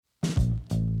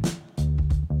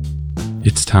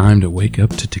It's time to wake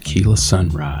up to tequila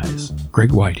sunrise.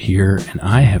 Greg White here, and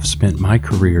I have spent my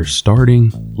career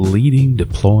starting, leading,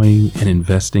 deploying, and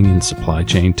investing in supply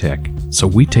chain tech. So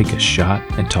we take a shot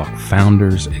and talk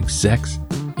founders, execs,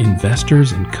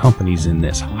 investors, and companies in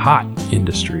this hot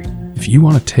industry. If you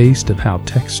want a taste of how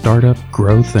tech startup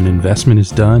growth and investment is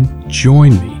done,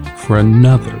 join me for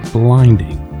another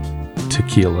blinding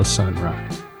tequila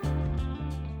sunrise.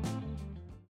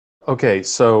 Okay,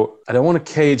 so I don't want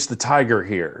to cage the tiger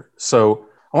here. So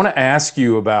I want to ask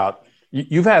you about,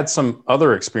 you've had some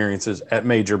other experiences at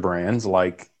major brands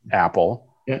like Apple.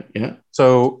 Yeah.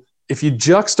 So if you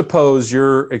juxtapose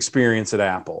your experience at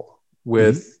Apple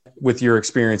with your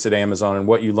experience at Amazon and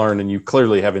what you learned, and you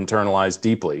clearly have internalized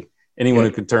deeply, anyone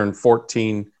who could turn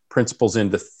 14 principles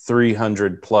into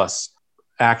 300 plus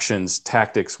actions,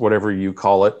 tactics, whatever you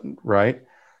call it, right?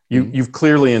 You've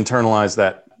clearly internalized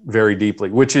that very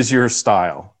deeply, which is your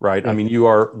style, right? I mean, you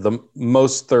are the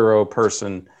most thorough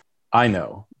person I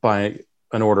know by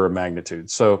an order of magnitude.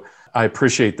 So I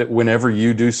appreciate that whenever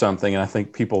you do something, and I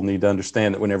think people need to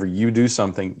understand that whenever you do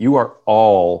something, you are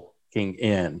all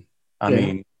in. I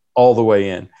mean, all the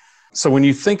way in. So when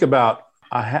you think about,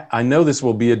 I know this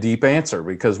will be a deep answer,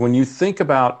 because when you think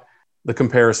about the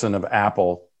comparison of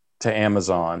Apple to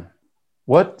Amazon,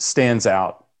 what stands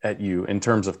out at you in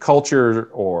terms of culture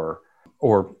or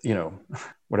you know,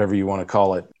 whatever you want to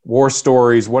call it, war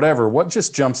stories, whatever, what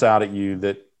just jumps out at you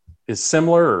that is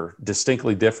similar or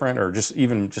distinctly different or just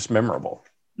memorable?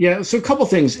 Yeah. So a couple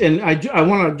things. And I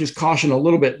want to just caution a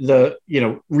little bit,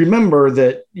 remember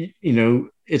that,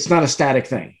 it's not a static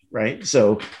thing, right?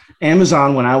 So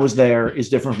Amazon, when I was there, is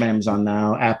different from Amazon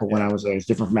now. Apple, when I was there, is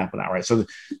different from Apple now, right? So,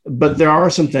 but there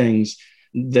are some things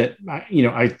that,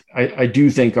 I do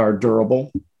think are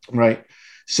durable, right?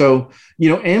 So,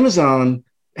 Amazon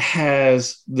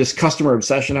has this customer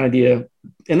obsession idea,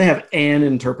 and they have an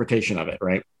interpretation of it,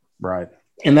 right? Right.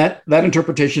 And that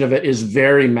interpretation of it is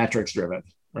very metrics driven,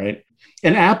 right?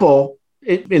 And Apple,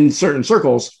 in certain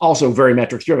circles, also very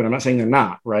metrics driven. I'm not saying they're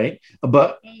not, right?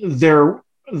 But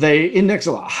they index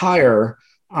a lot higher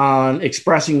on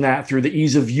expressing that through the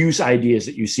ease of use ideas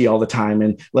that you see all the time.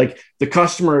 And like the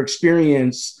customer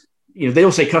experience, they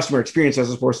will say customer experience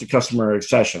as opposed to customer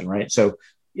obsession, right? So,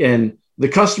 and the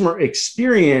customer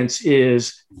experience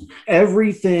is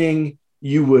everything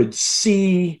you would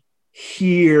see,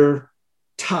 hear,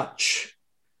 touch,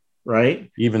 right?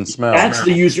 Even smell. That's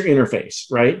the user interface,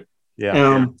 right?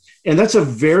 Yeah. And that's a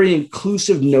very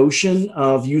inclusive notion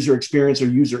of user experience or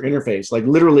user interface. Like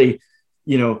literally,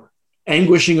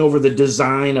 anguishing over the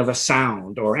design of a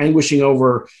sound, or anguishing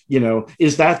over,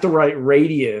 is that the right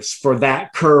radius for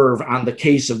that curve on the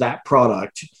case of that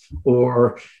product,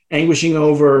 or anguishing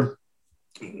over,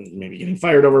 maybe getting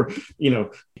fired over,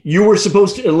 you were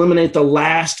supposed to eliminate the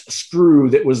last screw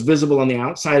that was visible on the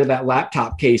outside of that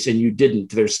laptop case and you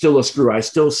didn't. There's still a screw. I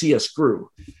still see a screw,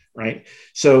 right?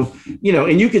 So,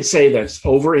 and you could say that's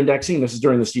over indexing. This is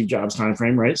during the Steve Jobs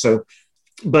timeframe, right? So,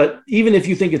 but even if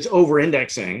you think it's over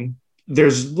indexing,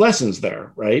 there's lessons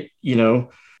there, right?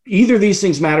 Either these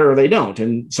things matter or they don't.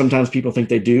 And sometimes people think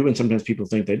they do, and sometimes people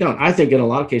think they don't. I think in a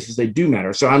lot of cases they do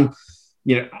matter. So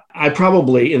I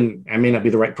probably, and I may not be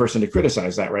the right person to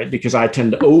criticize that, right? Because I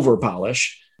tend to over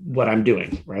polish what I'm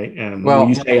doing, right? And when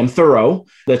you say I'm thorough,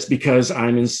 that's because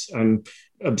I'm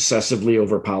obsessively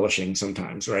over polishing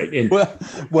sometimes, right? And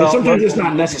sometimes it's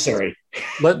not necessary.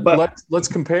 Let's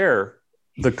compare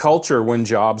the culture when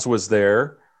Jobs was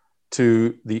there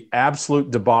to the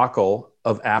absolute debacle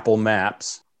of Apple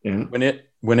Maps when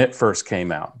it first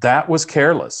came out. That was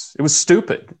careless. It was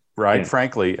stupid, right? Yeah.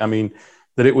 Frankly, I mean,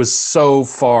 that it was so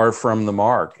far from the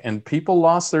mark, and people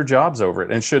lost their jobs over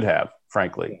it, and should have,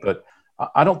 frankly. But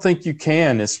I don't think you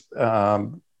can. I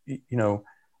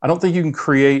don't think you can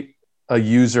create a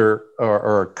user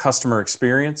or a customer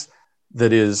experience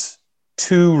that is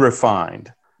too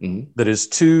refined, that is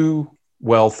too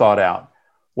well thought out.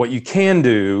 What you can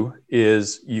do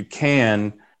is you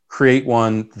can create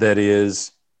one that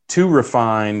is too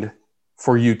refined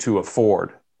for you to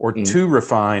afford, or too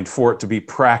refined for it to be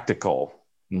practical.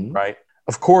 Right.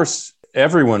 Of course,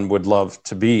 everyone would love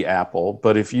to be Apple,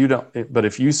 but if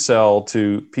you sell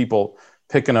to people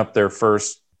picking up their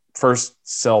first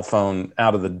cell phone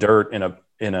out of the dirt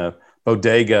in a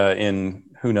bodega in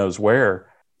who knows where,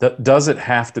 does it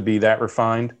have to be that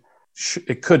refined?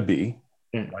 It could be,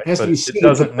 right? But it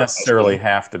doesn't necessarily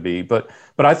have to be. But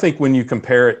I think when you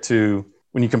compare it to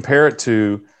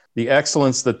the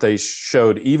excellence that they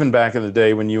showed even back in the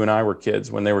day when you and I were kids,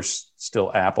 when they were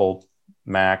still Apple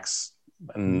Macs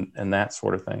and that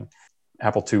sort of thing,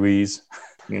 Apple IIes,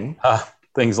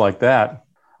 things like that.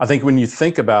 I think when you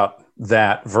think about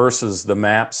that versus the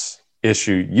maps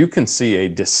issue, you can see a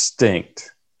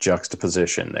distinct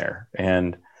juxtaposition there.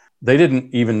 And they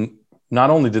didn't even, not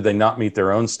only did they not meet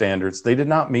their own standards, they did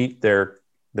not meet their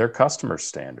customers'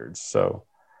 standards. So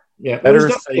yeah, better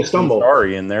safe than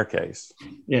sorry in their case.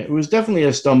 Yeah, it was definitely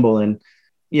a stumble. And,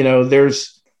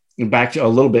 there's back to a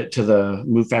little bit to the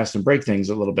move fast and break things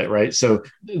a little bit, right? So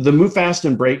the move fast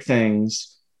and break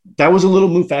things, that was a little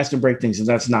move fast and break things. And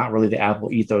that's not really the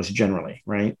Apple ethos generally,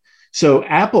 right? So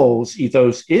Apple's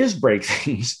ethos is break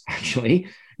things, actually,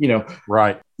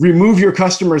 right. Remove your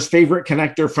customer's favorite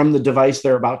connector from the device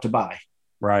they're about to buy.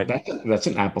 Right. That's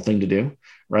an Apple thing to do,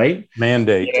 right?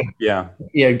 Mandate. Yeah.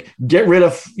 Get rid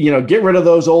of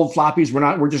those old floppies.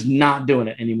 We're just not doing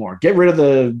it anymore. Get rid of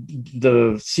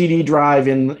the CD drive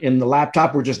in the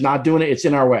laptop. We're just not doing it. It's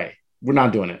in our way. We're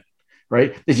not doing it.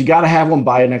 Right. If you got to have one,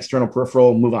 buy an external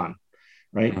peripheral, move on.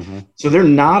 Right. Mm-hmm. So they're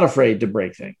not afraid to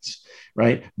break things.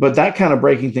 Right. But that kind of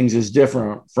breaking things is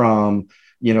different from,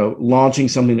 launching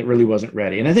something that really wasn't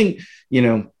ready. And I think,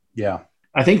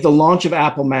 I think the launch of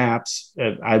Apple Maps,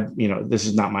 this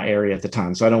is not my area at the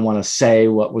time, so I don't want to say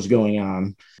what was going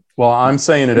on. Well, I'm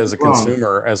saying it as a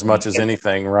consumer as much as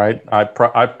anything, right?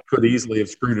 I could easily have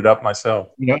screwed it up myself.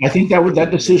 I think that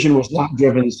decision was not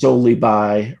driven solely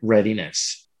by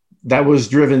readiness. That was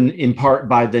driven in part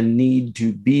by the need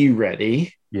to be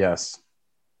ready. Yes.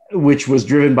 Which was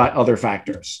driven by other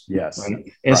factors. Yes.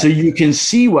 Right? And so you can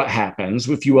see what happens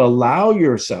if you allow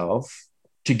yourself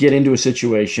to get into a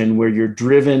situation where you're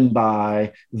driven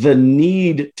by the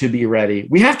need to be ready.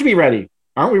 We have to be ready.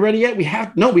 Aren't we ready yet? We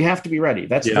have to be ready.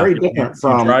 That's very different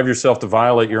from you drive yourself to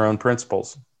violate your own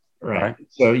principles. Right.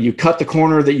 So you cut the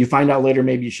corner that you find out later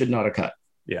maybe you should not have cut.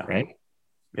 Yeah. Right.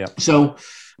 Yeah. So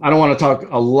I don't want to talk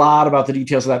a lot about the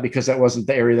details of that because that wasn't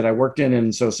the area that I worked in.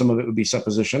 And so some of it would be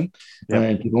supposition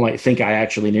and people might think I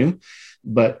actually knew,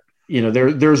 but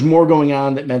there's more going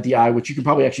on that met the eye, which you can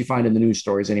probably actually find in the news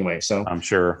stories anyway. So I'm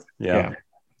sure. Yeah.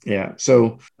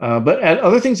 So, but at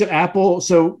other things at Apple,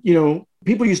 so,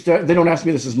 people they don't ask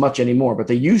me this as much anymore, but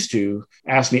they used to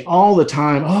ask me all the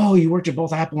time, oh, you worked at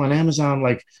both Apple and Amazon.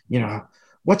 Like,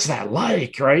 what's that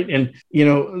like? Right. And,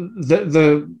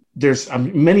 there's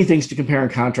many things to compare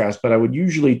and contrast, but I would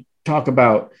usually talk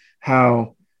about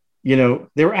how,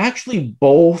 they were actually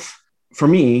both, for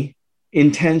me,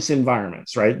 intense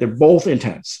environments, right? They're both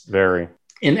intense. Very.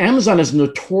 And Amazon is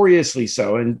notoriously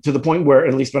so, and to the point where,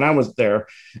 at least when I was there,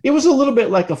 it was a little bit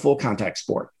like a full contact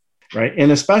sport, right?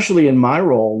 And especially in my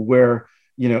role where,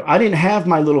 I didn't have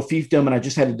my little fiefdom and I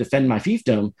just had to defend my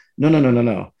fiefdom.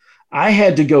 No. I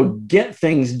had to go get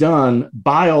things done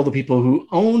by all the people who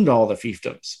owned all the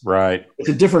fiefdoms. Right. It's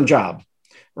a different job.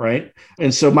 Right.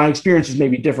 And so my experience is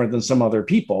maybe different than some other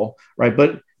people. Right.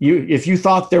 But if you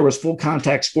thought there was full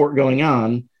contact sport going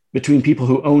on between people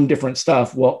who own different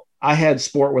stuff, well, I had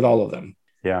sport with all of them.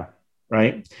 Yeah.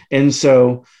 Right. And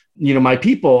so, my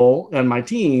people and my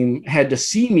team had to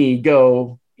see me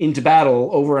go into battle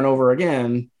over and over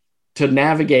again to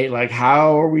navigate, like,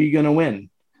 how are we going to win?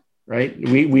 Right.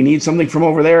 We need something from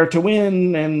over there to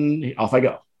win, and off I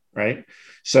go. Right.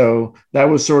 So that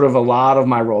was sort of a lot of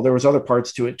my role. There was other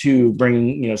parts to it too,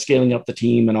 bringing, scaling up the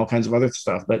team and all kinds of other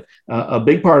stuff. But a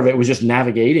big part of it was just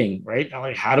navigating, right?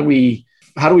 Like, how do we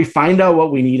find out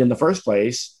what we need in the first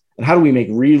place? And how do we make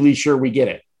really sure we get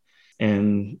it?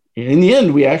 And in the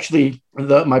end, we actually,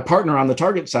 my partner on the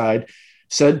Target side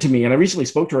said to me, and I recently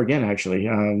spoke to her again, actually,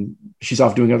 she's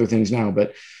off doing other things now,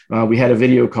 but we had a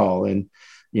video call and,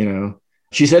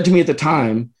 she said to me at the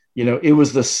time, it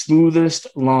was the smoothest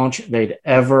launch they'd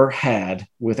ever had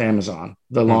with Amazon.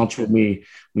 The launch when we,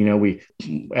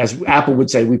 as Apple would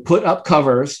say, we put up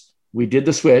covers, we did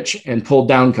the switch and pulled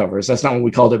down covers. That's not what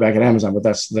we called it back at Amazon, but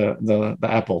that's the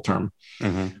Apple term.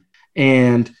 Mm-hmm.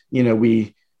 And,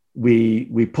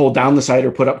 we pulled down the site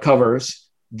or put up covers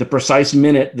the precise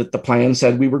minute that the plan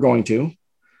said we were going to.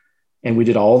 And we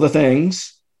did all the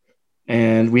things.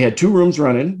 And we had 2 rooms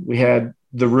running. We had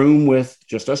the room with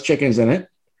just us chickens in it,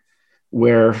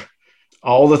 where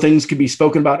all the things could be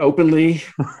spoken about openly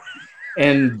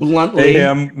and bluntly.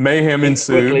 Mayhem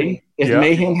ensued. If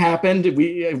mayhem happened,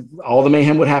 all the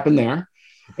mayhem would happen there.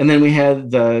 And then we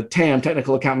had the TAM,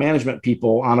 technical account management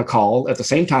people, on a call at the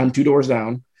same time, 2 doors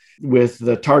down, with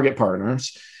the Target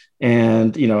partners.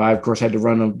 And, I, of course, had to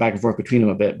run them back and forth between them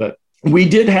a bit. But we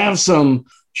did have some,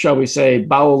 shall we say,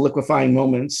 bowel liquefying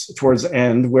moments towards the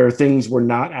end where things were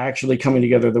not actually coming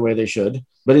together the way they should.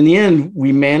 But in the end,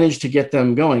 we managed to get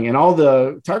them going. And all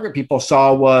the Target people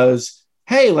saw was,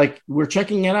 hey, like, we're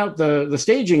checking it out, the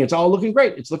staging. It's all looking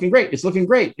great. It's looking great. It's looking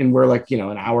great. And we're like,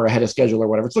 an hour ahead of schedule or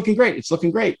whatever. It's looking great. It's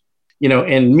looking great.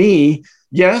 And me,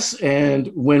 Yes.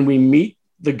 And when we meet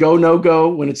the go, no go,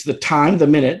 when it's the time, the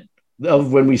minute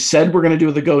of when we said we're going to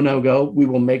do the go, no go, we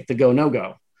will make the go, no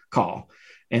go call,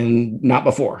 and not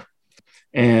before.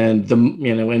 And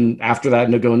and after that,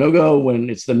 no go, no go, when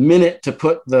it's the minute to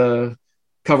put the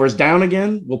covers down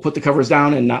again, we'll put the covers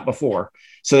down and not before.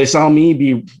 So they saw me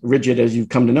be rigid, as you've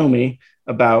come to know me,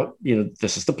 about,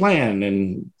 this is the plan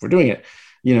and we're doing it,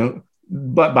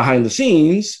 but behind the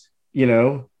scenes,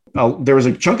 there was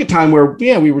a chunk of time where,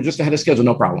 we were just ahead of schedule,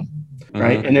 no problem.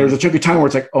 Right. Mm-hmm. And there was a chunk of time where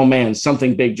it's like, oh man,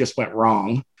 something big just went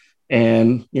wrong.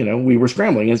 And, we were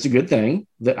scrambling. And it's a good thing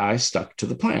that I stuck to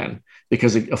the plan,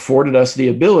 because it afforded us the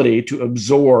ability to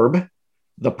absorb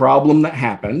the problem that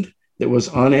happened that was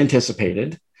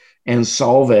unanticipated and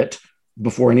solve it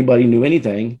before anybody knew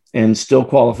anything, and still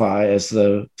qualify as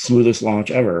the smoothest launch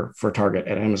ever for Target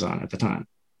at Amazon at the time.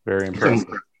 Very impressive.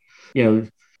 And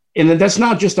then that's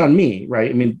not just on me, right?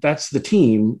 I mean, that's the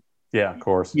team. Yeah, of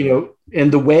course.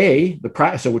 And the way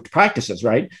so with practices,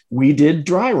 right? We did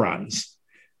dry runs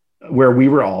where we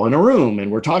were all in a room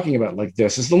and we're talking about, like,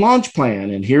 this is the launch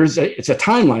plan, and it's a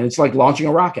timeline. It's like launching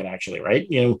a rocket, actually, right?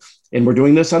 And we're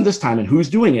doing this on this time, and who's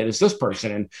doing it is this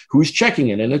person, and who's checking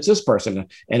it, and it's this person.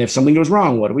 And if something goes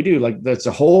wrong, what do we do? Like, it's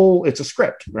a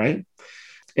script, right?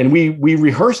 And we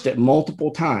rehearsed it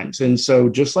multiple times. And so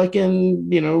just like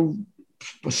in,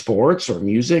 sports or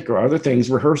music or other things,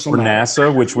 rehearsal. For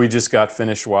NASA, which we just got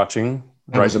finished watching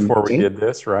right before we did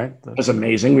this, right? That was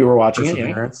amazing. We were watching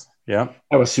it. Yeah.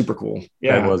 That was super cool.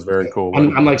 Yeah. It was very cool.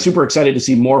 I'm like super excited to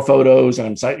see more photos, and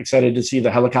I'm excited to see the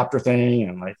helicopter thing,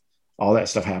 and like all that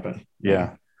stuff happen.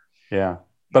 Yeah. Yeah.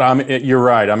 But you're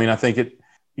right. I mean, I think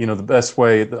the best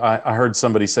way, I heard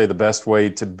somebody say the best way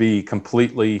to be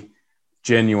completely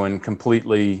genuine,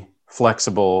 completely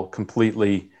flexible,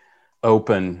 completely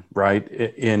open, right,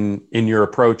 in your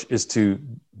approach, is to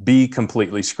be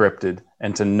completely scripted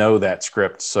and to know that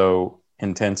script so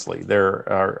intensely. There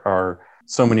are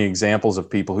so many examples of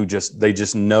people who just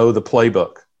know the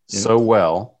playbook so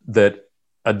well that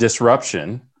a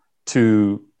disruption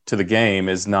to the game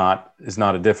is not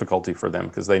a difficulty for them,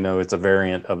 because they know it's a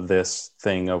variant of this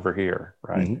thing over here,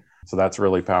 right? Mm-hmm. So that's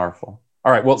really powerful.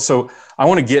 All right, well, so I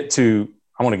want to get to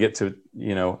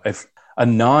if a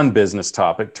non-business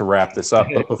topic to wrap this up.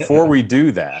 But before we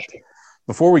do that,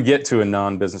 before we get to a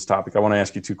non-business topic, I want to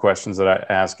ask you two questions that I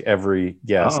ask every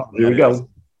guest. Here we go.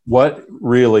 What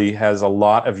really has a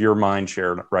lot of your mind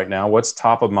share right now? What's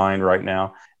top of mind right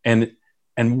now? And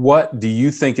what do you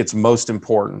think it's most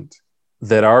important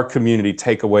that our community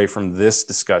take away from this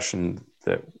discussion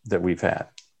that we've had?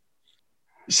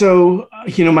 So,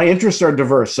 my interests are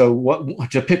diverse. So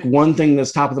to pick one thing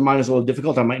that's top of the mind is a little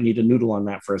difficult. I might need to noodle on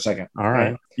that for a second. All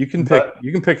right. You can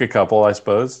pick a couple, I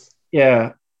suppose.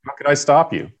 Yeah. How could I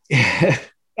stop you?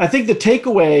 I think the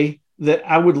takeaway that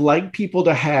I would like people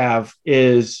to have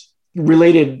is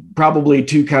related probably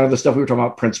to kind of the stuff we were talking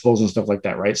about, principles and stuff like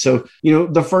that, right? So,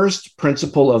 the first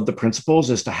principle of the principles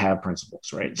is to have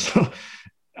principles, right? So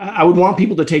I would want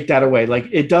people to take that away. Like,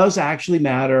 it does actually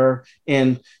matter.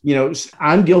 And,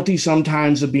 I'm guilty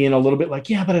sometimes of being a little bit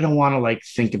like, yeah, but I don't want to like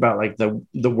think about like the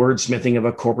wordsmithing of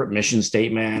a corporate mission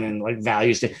statement and like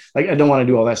values. Like, I don't want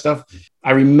to do all that stuff.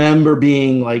 I remember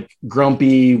being like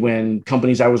grumpy when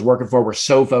companies I was working for were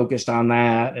so focused on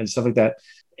that and stuff like that.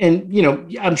 And,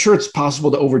 I'm sure it's possible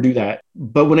to overdo that.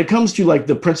 But when it comes to like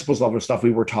the principles level stuff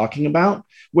we were talking about,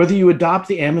 whether you adopt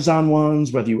the Amazon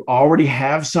ones, whether you already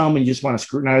have some and you just want to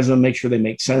scrutinize them, make sure they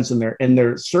make sense and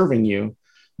they're serving you,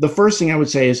 the first thing I would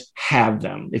say is have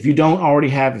them. If you don't already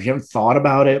have, if you haven't thought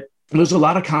about it, there's a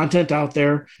lot of content out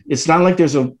there. It's not like there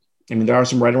are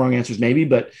some right or wrong answers maybe,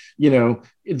 but,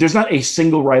 there's not a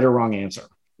single right or wrong answer.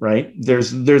 Right.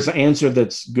 There's an answer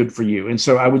that's good for you. And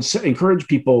so I would encourage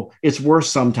people, it's worth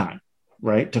some time,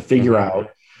 right, to figure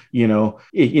out,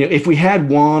 if we had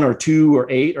 1 or 2 or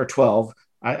 8 or 12,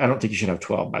 I don't think you should have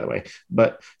 12, by the way,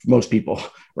 but most people,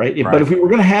 right? But if we were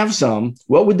going to have some,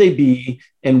 what would they be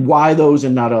and why those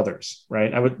and not others,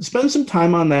 right? I would spend some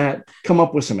time on that, come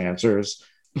up with some answers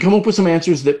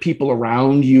that people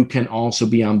around you can also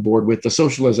be on board with. The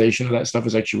socialization of that stuff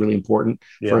is actually really important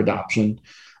for adoption.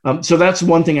 So that's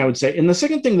one thing I would say. And the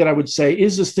second thing that I would say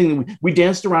is this thing that we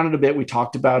danced around it a bit. We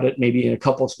talked about it maybe in a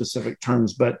couple of specific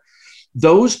terms, but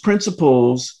those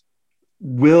principles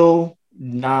will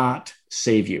not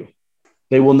save you.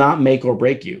 They will not make or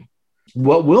break you.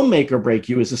 What will make or break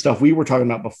you is the stuff we were talking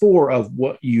about before of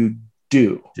what you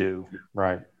do.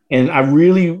 Right. And I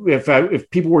really, if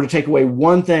people were to take away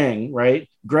one thing, right?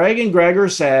 Greg and Gregor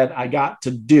said, I got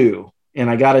to do,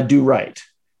 and I got to do right.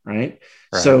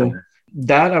 So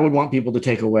that I would want people to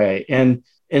take away. And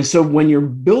And so when you're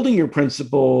building your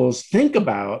principles, think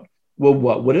about, well,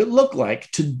 what would it look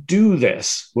like to do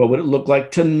this? What would it look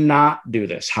like to not do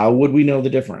this? How would we know the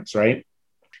difference, right?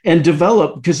 And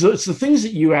develop, because it's the things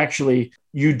that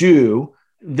you do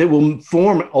that will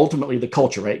form ultimately the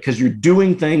culture, right? Because you're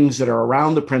doing things that are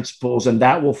around the principles, and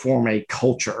that will form a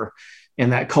culture,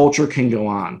 and that culture can go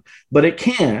on. But it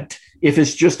can't if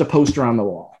it's just a poster on the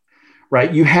wall,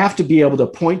 right? You have to be able to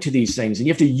point to these things, and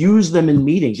you have to use them in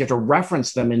meetings. You have to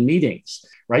reference them in meetings,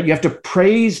 right? You have to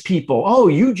praise people. Oh,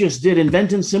 you just did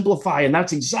invent and simplify, and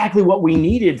that's exactly what we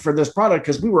needed for this product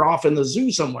because we were off in the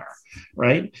zoo somewhere,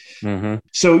 right? Mm-hmm.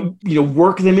 So,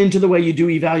 work them into the way you do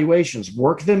evaluations,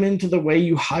 work them into the way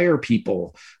you hire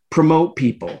people, promote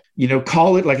people,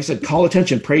 call it, like I said, call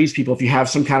attention, praise people. If you have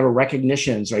some kind of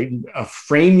recognitions, right?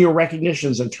 Frame your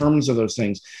recognitions in terms of those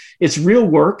things. It's real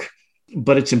work,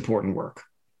 but it's important work.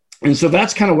 And so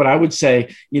that's kind of what I would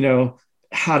say,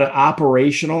 how to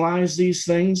operationalize these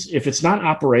things. If it's not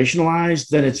operationalized,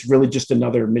 then it's really just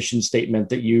another mission statement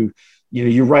that you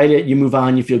write it, you move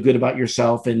on, you feel good about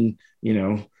yourself, and,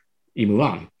 you move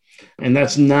on. And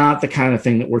that's not the kind of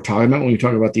thing that we're talking about when we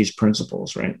talk about these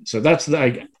principles, right? So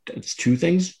it's two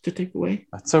things to take away.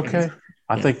 That's okay.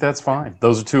 I think that's fine.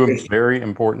 Those are two very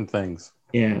important things.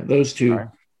 Yeah, those two. Right.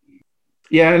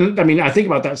 Yeah, and I mean, I think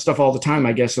about that stuff all the time,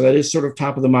 I guess. So that is sort of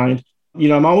top of the mind.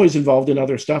 I'm always involved in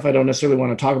other stuff. I don't necessarily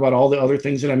want to talk about all the other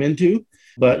things that I'm into,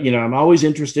 but, I'm always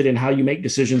interested in how you make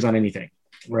decisions on anything,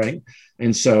 right?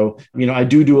 And so, I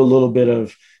do a little bit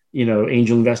of,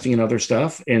 angel investing and other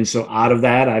stuff. And so out of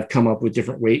that, I've come up with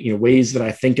different ways that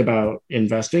I think about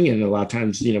investing. And a lot of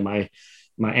times, my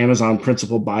Amazon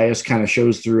principal bias kind of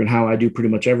shows through in how I do pretty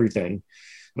much everything.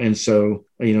 And so,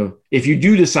 if you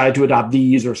do decide to adopt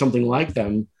these or something like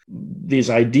them, these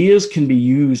ideas can be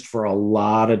used for a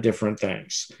lot of different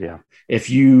things. Yeah. If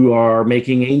you are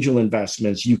making angel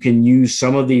investments, you can use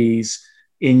some of these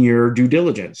in your due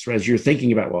diligence, right? As you're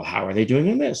thinking about, well, how are they doing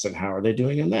on this and how are they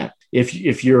doing on that?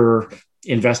 If you're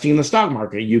investing in the stock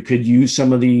market, you could use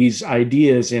some of these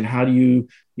ideas in how do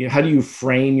you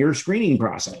frame your screening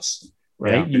process,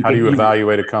 right? Yeah. How do you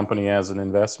evaluate a company as an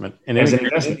investment in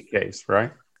any case,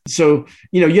 right? So,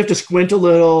 you have to squint a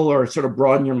little or sort of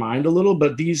broaden your mind a little,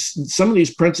 but some of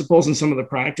these principles and some of the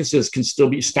practices can still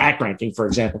be stack ranking, for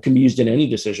example, can be used in any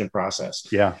decision process.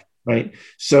 Yeah. Right.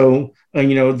 So,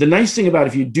 the nice thing about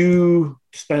if you do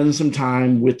spend some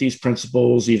time with these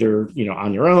principles, either,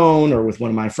 on your own or with one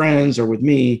of my friends or with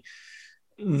me,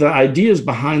 the ideas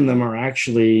behind them are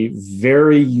actually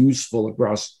very useful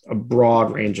across a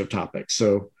broad range of topics.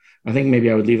 So I think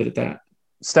maybe I would leave it at that.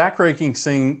 Stack ranking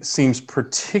seems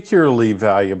particularly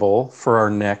valuable for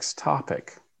our next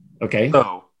topic. Okay.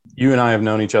 So you and I have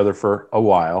known each other for a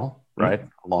while, right?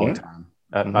 A long time.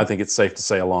 I think it's safe to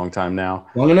say a long time now.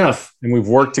 Long enough. And we've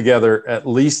worked together at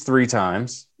least 3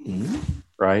 times,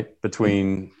 right?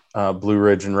 Between Blue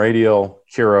Ridge and Radial,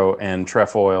 Curo and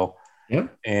Trefoil.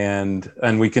 Yep.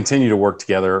 And we continue to work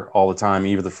together all the time,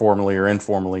 either formally or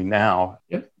informally now.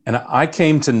 Yep. And I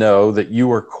came to know that you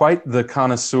were quite the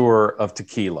connoisseur of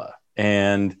tequila.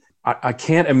 And I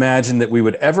can't imagine that we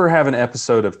would ever have an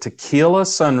episode of Tequila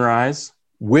Sunrise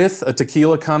with a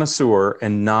tequila connoisseur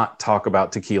and not talk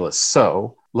about tequila.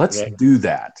 So let's do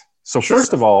that. So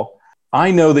first of all,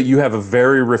 I know that you have a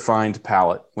very refined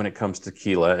palate when it comes to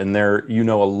tequila, and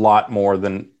a lot more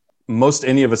than most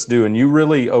any of us do. And you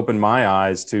really opened my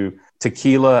eyes to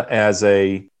tequila as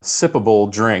a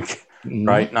sippable drink.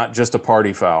 Right? Not just a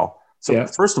party foul. So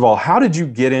first of all, how did you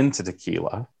get into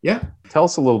tequila? Yeah. Tell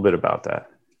us a little bit about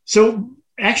that. So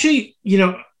actually,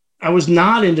 I was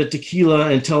not into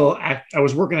tequila until I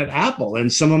was working at Apple,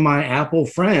 and some of my Apple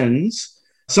friends,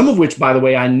 some of which, by the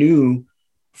way, I knew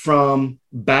from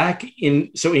back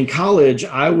in college,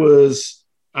 I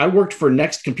worked for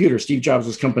Next Computer, Steve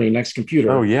Jobs' company, Next Computer.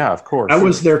 Oh yeah, of course. I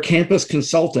was their campus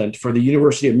consultant for the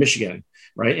University of Michigan.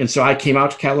 Right. And so I came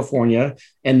out to California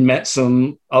and met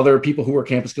some other people who were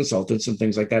campus consultants and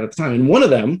things like that at the time. And one of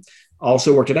them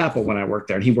also worked at Apple when I worked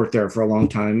there, and he worked there for a long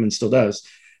time and still does.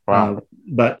 Wow.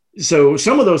 But so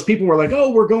some of those people were like,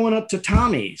 oh, we're going up to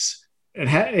Tommy's.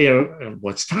 And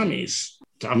what's Tommy's?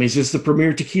 Tommy's is the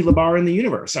premier tequila bar in the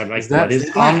universe. I'm like, what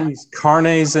is Tommy's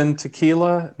Carnes and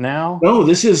Tequila now? No,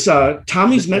 this is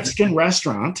Tommy's Mexican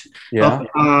restaurant up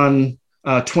on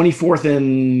 24th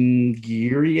and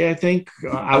Geary, I think,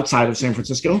 outside of San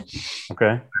Francisco.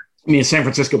 Okay. I mean, San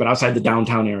Francisco, but outside the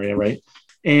downtown area, right?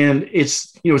 And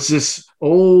it's this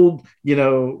old,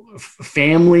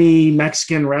 family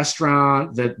Mexican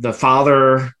restaurant that the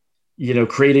father,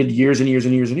 created years and years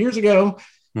and years and years ago.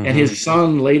 Mm-hmm. And his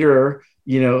son later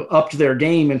upped their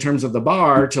game in terms of the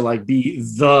bar to like be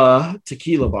the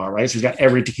tequila bar, right? So he's got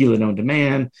every tequila known to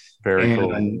man. Very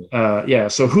and, cool. Yeah.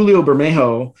 So Julio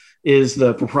Bermejo is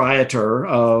the proprietor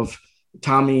of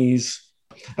Tommy's.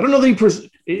 I don't know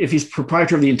if he's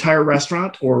proprietor of the entire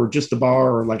restaurant or just the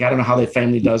bar, or like, I don't know how the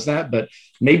family does that, but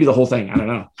maybe the whole thing. I don't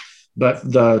know. But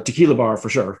the tequila bar for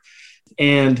sure.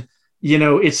 And,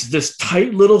 it's this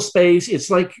tight little space. It's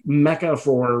like Mecca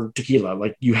for tequila.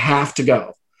 Like you have to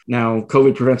go. Now,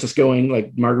 COVID prevents us going.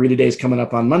 Like Margarita Day is coming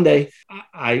up on Monday.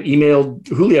 I emailed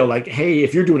Julio like, hey,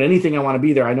 if you're doing anything, I want to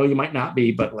be there. I know you might not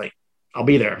be, but like, I'll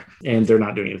be there. And they're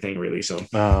not doing anything really. So,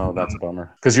 oh, that's a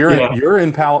bummer. Because you're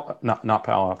in Palo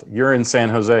Alto. You're in San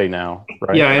Jose now,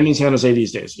 right? Yeah, I'm in San Jose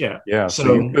these days. Yeah. Yeah.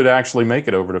 So you could actually make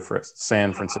it over to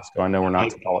San Francisco. I know we're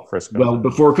not to call it Frisco. Well,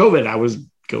 before COVID, I was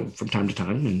go from time to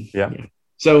time. And yeah.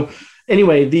 So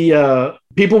anyway, the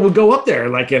people would go up there,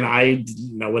 like, and I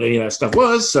didn't know what any of that stuff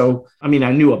was. So, I mean,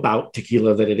 I knew about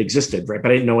tequila, that it existed, right?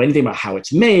 But I didn't know anything about how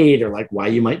it's made or like why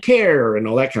you might care and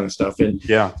all that kind of stuff. And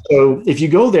yeah. So if you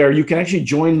go there, you can actually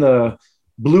join the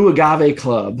Blue Agave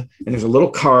Club. And there's a little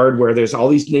card where there's all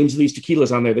these names of these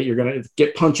tequilas on there that you're going to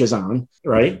get punches on,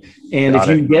 right? And if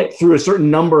you get through a certain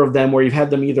number of them where you've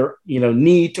had them either,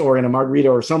 neat or in a margarita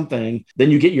or something, then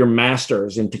you get your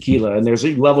masters in tequila. And there's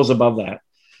levels above that.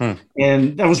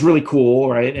 And that was really cool,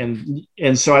 right?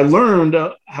 And so I learned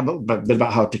a bit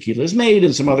about how tequila is made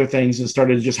and some other things, and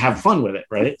started to just have fun with it,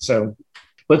 right? So,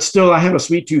 but still, I have a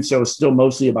sweet tooth, so it's still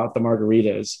mostly about the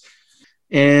margaritas.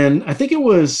 And I think it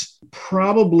was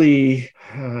probably,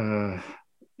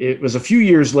 it was a few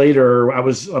years later, I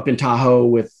was up in Tahoe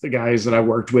with the guys that I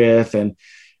worked with, and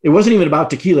it wasn't even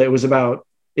about tequila.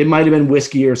 It might have been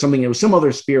whiskey or something. It was some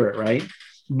other spirit, right?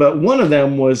 But one of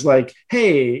them was like,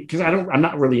 hey, because I'm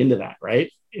not really into that, right?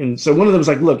 And so one of them was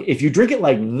like, look, if you drink it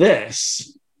like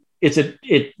this,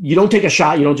 you don't take a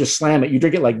shot, you don't just slam it, you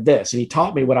drink it like this. And he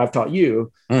taught me what I've taught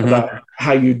you about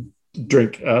how you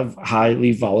drink a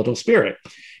highly volatile spirit.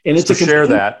 And it's share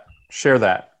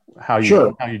that how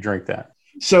you drink that.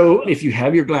 So if you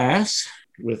have your glass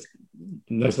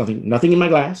there's nothing in my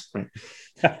glass, right?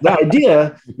 The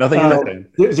idea, nothing in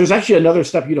the there's actually another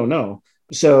step you don't know.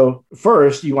 So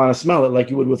first you want to smell it like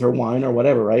you would with her wine or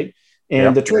whatever, right?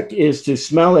 And the trick is to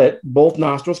smell it both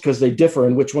nostrils, because they differ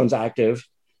in which one's active,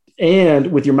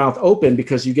 and with your mouth open,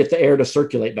 because you get the air to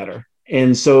circulate better.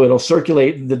 And so it'll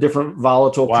circulate the different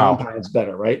volatile compounds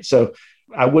better, right? So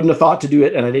I wouldn't have thought to do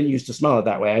it, and I didn't used to smell it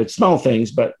that way. I'd smell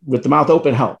things, but with the mouth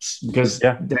open helps, because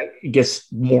that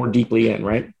gets more deeply in,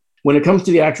 right? When it comes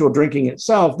to the actual drinking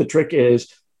itself, the trick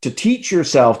is to teach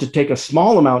yourself to take a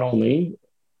small amount only,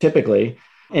 typically,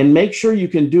 and make sure you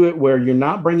can do it where you're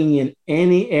not bringing in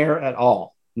any air at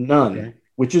all, none,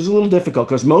 which is a little difficult,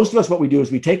 because most of us, what we do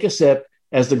is we take a sip.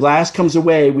 As the glass comes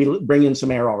away, we bring in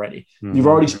some air already. You've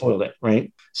already spoiled it,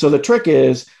 right? So the trick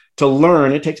is to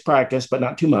learn. It takes practice, but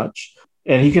not too much.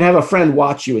 And you can have a friend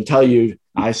watch you and tell you,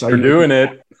 I saw you doing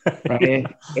it. Right?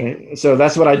 So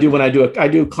that's what I do when I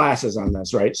do classes on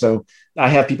this, right? So I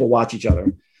have people watch each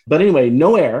other. But anyway,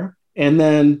 no air. And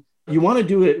then you want to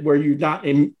do it where you're not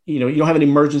in, you don't have an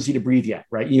emergency to breathe yet,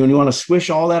 right? You want to swish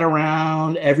all that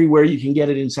around everywhere you can get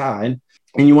it inside.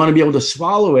 And you want to be able to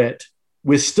swallow it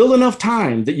with still enough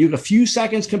time that a few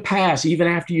seconds can pass even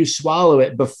after you swallow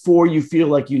it before you feel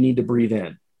like you need to breathe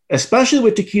in. Especially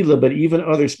with tequila, but even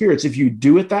other spirits, if you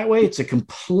do it that way, it's a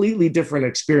completely different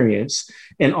experience.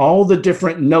 And all the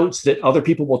different notes that other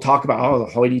people will talk about,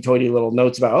 the hoity-toity little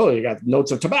notes about, you got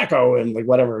notes of tobacco and like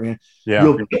whatever.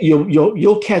 Yeah.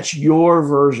 You'll catch your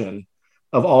version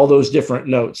of all those different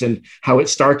notes and how it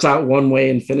starts out one way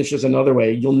and finishes another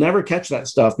way. You'll never catch that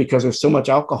stuff because there's so much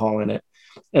alcohol in it,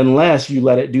 unless you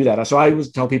let it do that. So I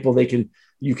always tell people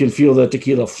you can feel the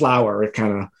tequila flower. It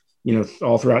kind of,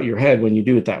 all throughout your head when you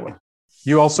do it that way.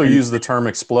 You also use the term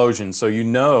explosion. So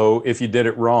if you did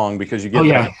it wrong, because you get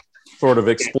that sort of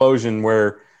explosion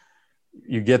where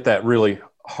you get that really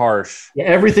harsh. Yeah,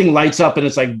 everything lights up and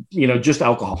it's like, just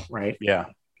alcohol, right? Yeah.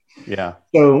 Yeah.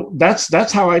 So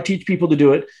that's how I teach people to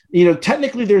do it.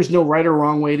 Technically there's no right or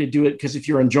wrong way to do it, because if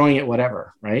you're enjoying it,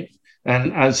 whatever, right?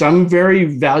 And so I'm very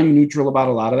value neutral about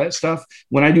a lot of that stuff.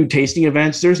 When I do tasting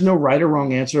events, there's no right or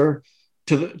wrong answer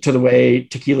to the way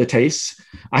tequila tastes.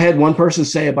 I had one person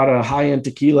say about a high-end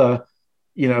tequila,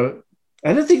 I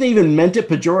don't think they even meant it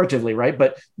pejoratively, right?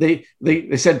 But they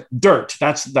said dirt.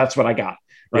 That's what I got,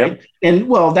 right? Yep. And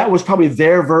well, that was probably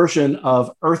their version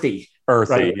of earthy.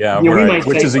 Right? Yeah, right.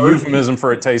 Which is a euphemism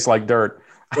for it tastes like dirt,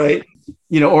 right?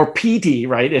 Or peaty,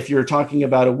 right? If you're talking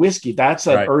about a whiskey, that's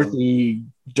an earthy,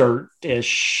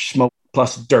 dirt-ish smoke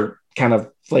plus dirt kind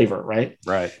of flavor, right?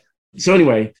 Right. So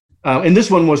anyway, And this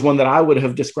one was one that I would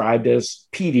have described as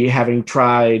peaty, having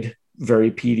tried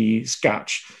very peaty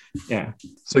Scotch. Yeah.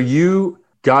 So you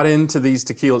got into these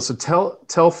tequilas. So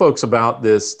tell folks about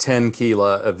this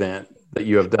Tequila event that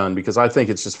you have done, because I think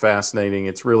it's just fascinating.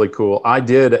 It's really cool. I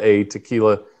did a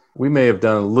tequila. We may have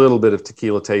done a little bit of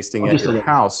tequila tasting at your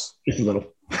house. Just a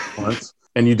little. Once.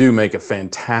 And you do make a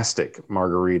fantastic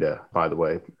margarita, by the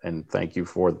way. And thank you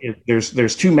for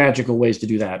there's two magical ways to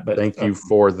do that. But thank you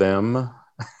for them.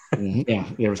 Yeah.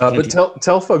 But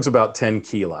tell folks about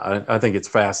Tequila. I think it's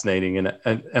fascinating.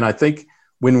 And I think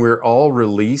when we're all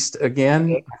released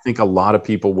again, I think a lot of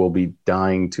people will be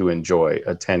dying to enjoy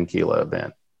a Tequila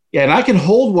event. Yeah, and I can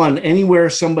hold one anywhere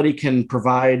somebody can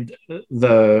provide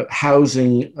the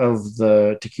housing of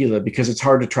the tequila, because it's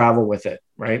hard to travel with it,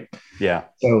 right? Yeah.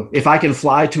 So if I can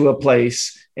fly to a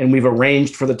place and we've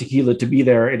arranged for the tequila to be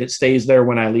there and it stays there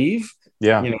when I leave,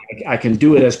 yeah, I can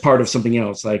do it as part of something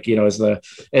else, like, as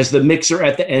the mixer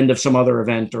at the end of some other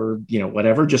event, or,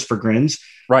 whatever, just for grins.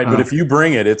 Right. But if you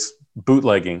bring it, it's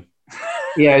bootlegging.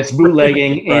 Yeah, it's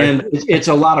bootlegging, right. And it's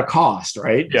a lot of cost,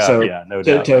 right? Yeah, so no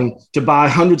doubt. To buy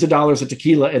hundreds of dollars of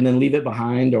tequila and then leave it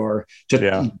behind,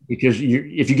 because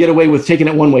if you get away with taking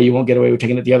it one way, you won't get away with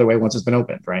taking it the other way once it's been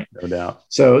opened, right? No doubt.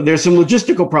 So there's some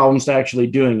logistical problems to actually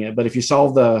doing it, but if you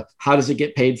solve the how does it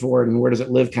get paid for it and where does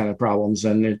it live kind of problems,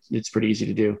 then it's pretty easy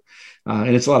to do,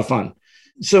 and it's a lot of fun.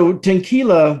 So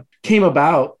Tequila came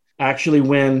about actually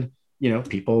when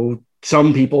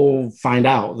some people find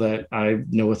out that I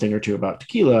know a thing or two about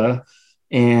tequila,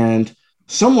 and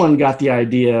someone got the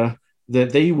idea that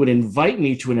they would invite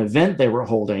me to an event they were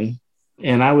holding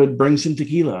and I would bring some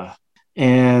tequila.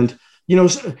 And,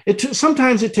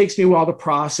 sometimes it takes me a while to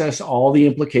process all the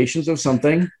implications of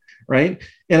something, right?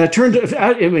 And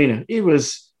it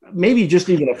was maybe just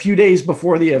even a few days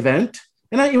before the event.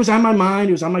 And it was on my mind.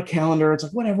 It was on my calendar. It's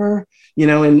like, whatever,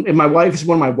 and my wife's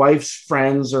one of my wife's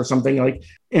friends or something like,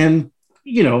 and,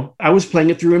 I was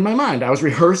playing it through in my mind. I was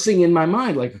rehearsing in my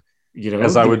mind, like,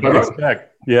 as I would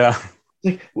expect. Yeah.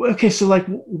 Like, okay, so like,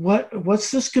 what's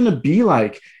this going to be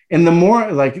like? And the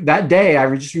more, like, that day,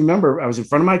 I just remember I was in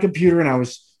front of my computer and I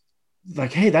was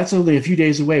like, hey, that's only a few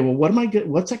days away. Well,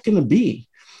 what's that going to be?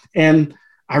 And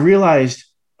I realized,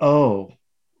 oh,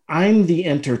 I'm the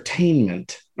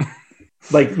entertainment.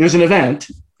 Like, there's an event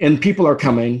and people are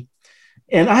coming.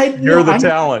 And you're the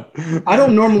talent. I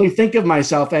don't normally think of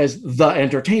myself as the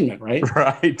entertainment, right?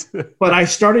 Right. But I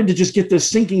started to just get this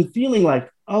sinking feeling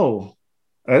like, oh,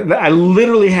 I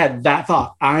literally had that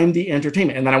thought. I'm the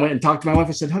entertainment. And then I went and talked to my wife.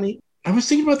 I said, honey, I was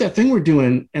thinking about that thing we're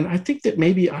doing, and I think that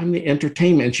maybe I'm the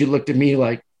entertainment. And she looked at me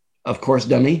like, of course,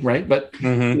 dummy, right? But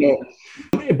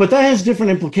but that has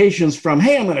different implications from,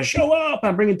 hey, I'm going to show up.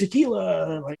 I'm bringing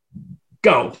tequila. Like,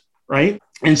 go, right?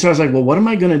 And so I was like, well, what am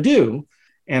I going to do?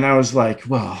 And I was like,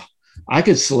 well, I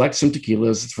could select some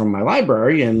tequilas from my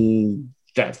library, and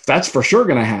that's for sure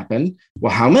going to happen.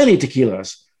 Well, how many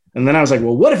tequilas? And then I was like,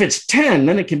 well, what if it's 10?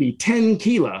 Then it can be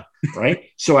Tequila, right?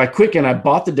 So I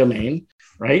bought the domain,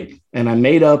 right? And I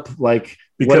made up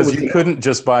because you couldn't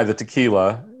just buy the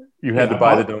tequila. You had to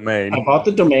buy the domain. I bought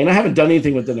the domain. I haven't done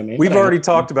anything with the domain. We've already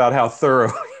talked about how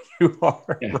thorough you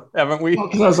are, haven't we?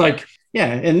 Because I was like, yeah.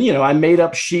 And, I made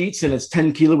up sheets, and it's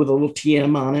Tequila with a little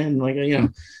TM on it. And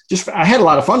I had a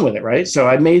lot of fun with it. Right. So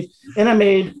I made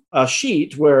a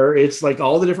sheet where it's like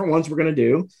all the different ones we're going to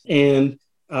do, and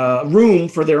room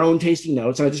for their own tasting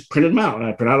notes. And I just printed them out, and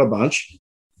I print out a bunch.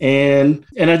 And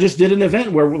I just did an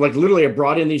event where, like, literally I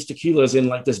brought in these tequilas in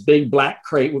like this big black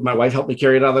crate with my wife helped me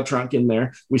carry it out of the trunk in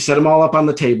there. We set them all up on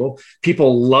the table.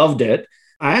 People loved it.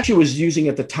 I actually was using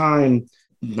at the time,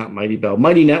 not Mighty Bell,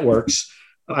 Mighty Networks.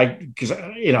 Because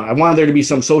I wanted there to be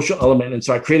some social element, and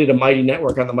so I created a Mighty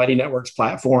Network on the Mighty Networks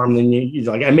platform. And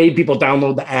I made people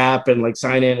download the app and like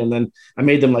sign in, and then I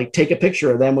made them like take a picture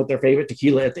of them with their favorite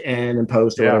tequila at the end and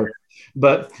post or whatever.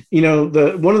 But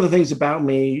one of the things about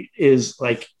me is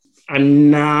like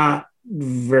I'm not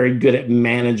very good at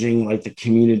managing like the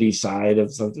community side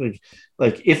of something.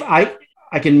 Like if I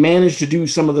can manage to do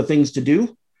some of the things to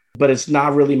do, but it's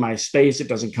not really my space. It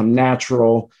doesn't come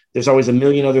natural. There's always a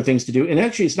million other things to do. And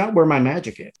actually, it's not where my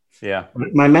magic is. Yeah.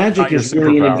 My magic is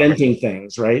really in inventing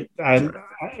things, right?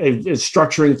 It's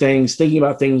structuring things, thinking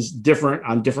about things different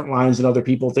on different lines than other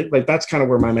people think. Like that's kind of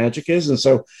where my magic is. And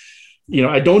so,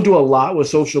 I don't do a lot with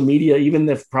social media, even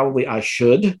if probably I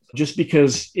should, just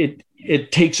because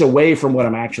it takes away from what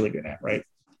I'm actually good at, right?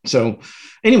 So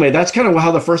anyway, that's kind of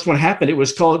how the first one happened.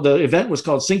 The event was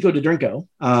called Cinco de Drinko.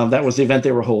 That was the event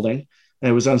they were holding. And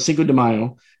it was on Cinco de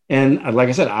Mayo. And like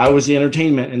I said, I was the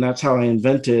entertainment, and that's how I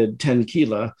invented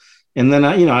Tequila. And then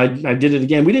I did it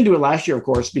again. We didn't do it last year, of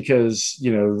course, because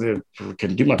we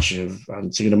couldn't do much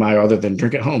on Cinco de Mayo other than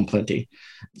drink at home plenty.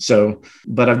 So,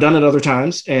 but I've done it other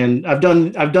times, and I've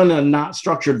done a not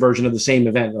structured version of the same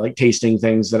event, like tasting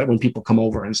things that when people come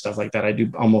over and stuff like that. I do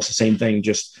almost the same thing,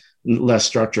 just less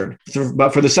structured.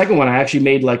 But for the second one, I actually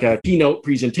made like a keynote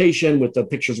presentation with the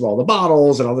pictures of all the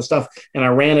bottles and all the stuff, and I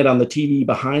ran it on the TV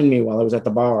behind me while I was at the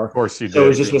bar. Of course you did. So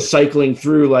it just was cycling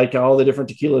through like all the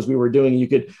different tequilas we were doing, and you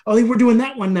could, we're doing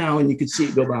that one now, and you could see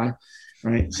it go by,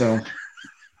 right? So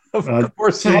of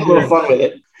course have a little fun with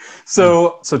it.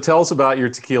 So tell us about your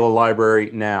tequila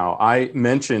library now. I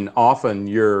mention often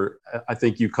I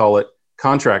think you call it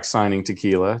contract signing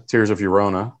tequila, Tears of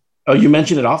Llorona. Oh, you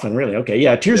mention it often, really? Okay,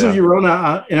 yeah. Tears of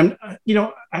Llorona, and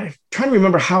I'm trying to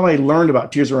remember how I learned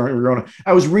about Tears of Llorona.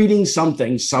 I was reading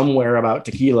something somewhere about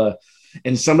tequila,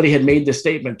 and somebody had made this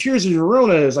statement: Tears of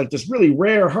Llorona is like this really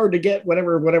rare, hard to get,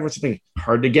 whatever, something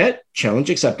hard to get.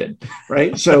 Challenge accepted,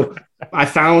 right? So I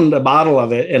found a bottle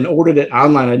of it and ordered it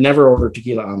online. I never ordered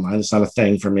tequila online; it's not a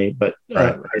thing for me. But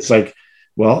it's like,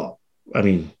 well, I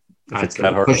mean, I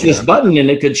could push this button and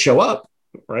it could show up,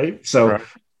 right? So. Right.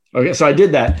 Okay, so I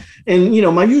did that, and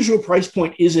my usual price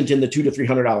point isn't in the $200 to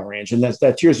 $300 range, and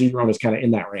that Tears of Llorona is kind of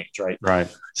in that range, right? Right.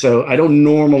 So I don't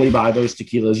normally buy those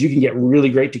tequilas. You can get really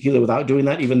great tequila without doing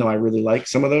that, even though I really like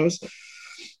some of those.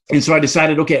 And so I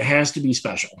decided, okay, it has to be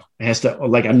special. It has to,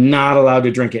 like, I'm not allowed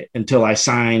to drink it until I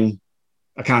sign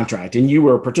a contract. And you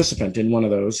were a participant in one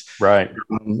of those, right?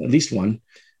 At least one.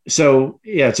 So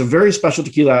yeah, it's a very special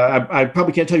tequila. I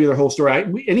probably can't tell you the whole story.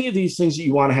 Any of these things that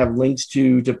you want to have links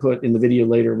to put in the video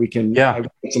later, we can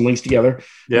put some links together.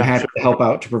 I'm happy to help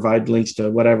out to provide links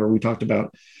to whatever we talked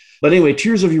about. But anyway,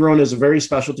 Tears of Llorona is a very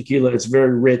special tequila. It's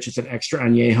very rich. It's an extra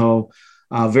añejo,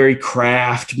 very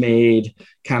craft made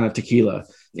kind of tequila.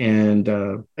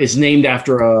 And it's named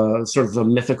after a sort of a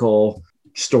mythical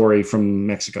story from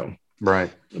Mexico.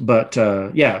 Right. But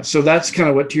so that's kind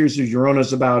of what Tears of Llorona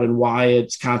is about and why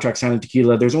it's contract signing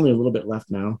tequila. There's only a little bit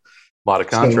left now. A lot of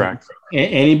contracts. So,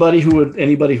 anybody who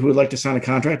would like to sign a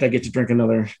contract, I get to drink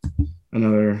another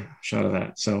shot of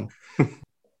that. So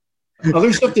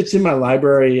other stuff that's in my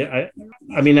library, I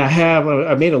made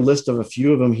a list of a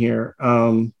few of them here.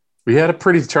 We had a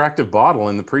pretty attractive bottle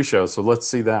in the pre-show, so let's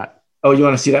see that. Oh, you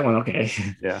want to see that one? Okay.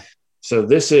 Yeah. So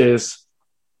this is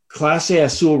Clase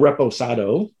Azul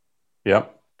Reposado.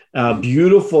 Yep.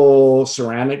 Beautiful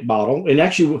ceramic bottle. And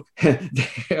actually, here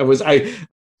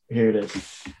it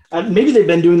is. Maybe they've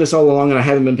been doing this all along and I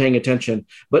haven't been paying attention.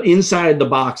 But inside the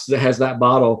box that has that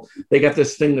bottle, they got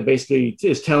this thing that basically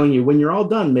is telling you when you're all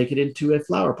done, make it into a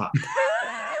flower pot.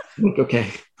 Okay,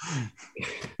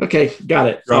 got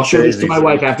it. I'll show this to my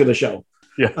wife after the show.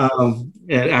 Yeah.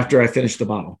 And after I finish the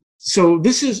bottle. So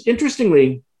this is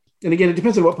interestingly, and again, it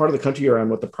depends on what part of the country you're on,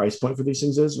 what the price point for these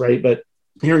things is, right? But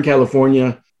here in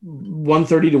California,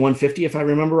 $130 to $150, if I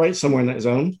remember right, somewhere in that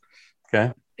zone.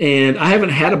 Okay. And I haven't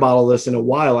had a bottle of this in a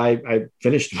while. I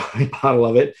finished my bottle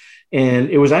of it, and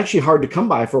it was actually hard to come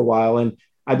by for a while. And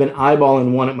I've been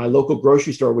eyeballing one at my local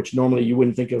grocery store, which normally you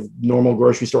wouldn't think of normal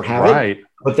grocery store having. Right.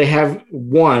 But they had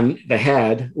one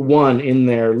in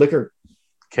their liquor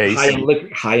case,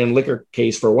 high-end liquor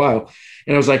case for a while.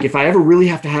 And I was like, if I ever really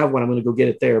have to have one, I'm going to go get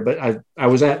it there. But I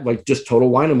was at like just Total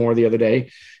Wine & More the other day,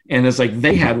 and it's like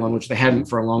they had one, which they hadn't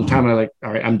for a long time. And I'm like,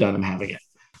 all right, I'm done. I'm having it.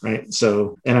 Right.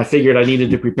 So, and I figured I needed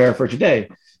to prepare for today.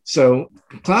 So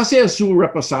Clase Azul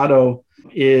Reposado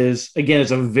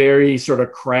it's a very sort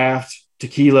of craft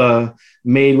tequila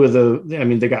made with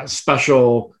they got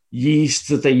special yeast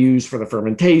that they use for the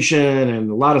fermentation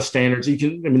and a lot of standards. Their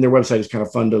website is kind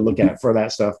of fun to look at for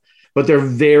that stuff, but they're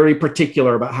very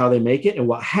particular about how they make it. And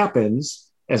what happens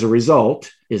as a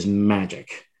result is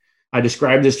magic. I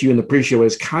described this to you in the pre-show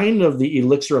as kind of the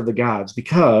elixir of the gods,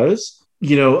 because,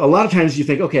 a lot of times you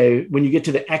think, okay, when you get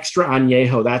to the extra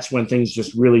añejo, that's when things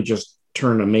just really just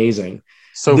turn amazing.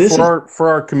 So for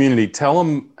our community, tell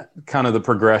them kind of the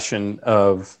progression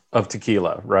of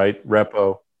tequila, right?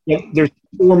 Repo. Yeah, there's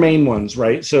four main ones,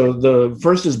 right? So the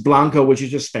first is Blanco, which is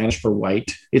just Spanish for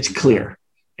white. It's clear,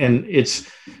 and it's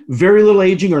very little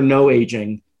aging or no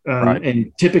aging. Right.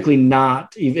 And typically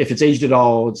not, if it's aged at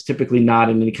all, it's typically not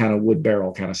in any kind of wood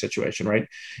barrel kind of situation, right?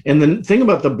 And the thing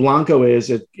about the Blanco is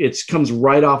it comes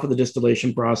right off of the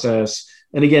distillation process.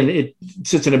 And again, it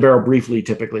sits in a barrel briefly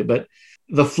typically, but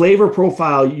the flavor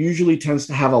profile usually tends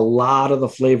to have a lot of the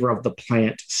flavor of the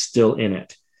plant still in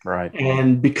it. Right.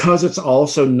 And because it's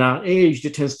also not aged,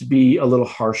 it tends to be a little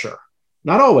harsher.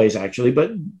 Not always, actually,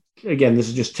 but again, this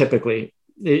is just typically,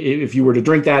 if you were to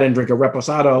drink that and drink a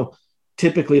Reposado,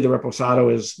 typically the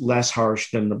Reposado is less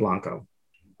harsh than the Blanco.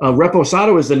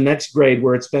 Reposado is the next grade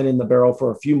where it's been in the barrel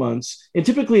for a few months. And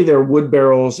typically they're wood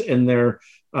barrels and they're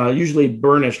usually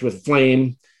burnished with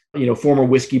flame, former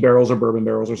whiskey barrels or bourbon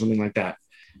barrels or something like that.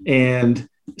 And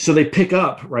so they pick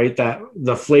up, right, that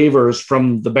the flavors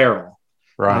from the barrel,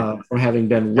 right, from having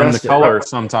been rested. And the color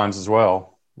sometimes as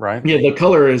well, right? Yeah, the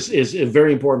color is a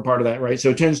very important part of that, right? So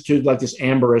it tends to like this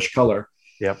amberish color.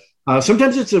 Yep.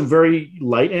 Sometimes it's a very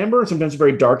light amber, sometimes a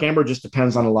very dark amber. Just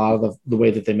depends on a lot of the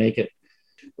way that they make it.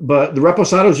 But the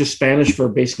reposado is just Spanish for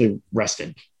basically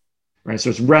rested, right? So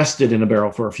it's rested in a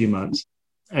barrel for a few months.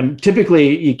 And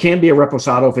typically, you can't be a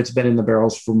reposado if it's been in the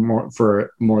barrels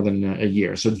for more than a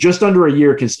year. So just under a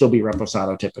year can still be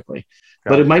reposado typically,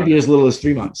 but it might be as little as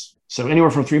 3 months. So anywhere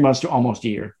from 3 months to almost a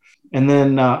year. And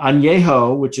then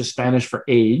añejo, which is Spanish for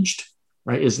aged,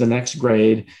 right, is the next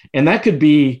grade, and that could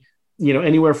be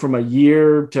anywhere from a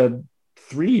year to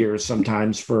 3 years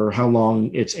sometimes for how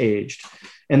long it's aged.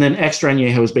 And then extra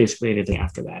añejo is basically anything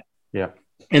after that. Yeah.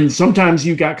 And sometimes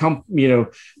you got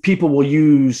people will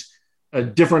use a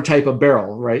different type of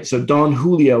barrel, right? So Don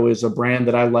Julio is a brand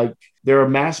that I like. They're a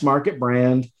mass market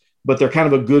brand, but they're kind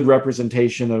of a good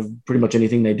representation of pretty much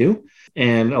anything they do.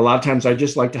 And a lot of times I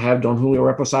just like to have Don Julio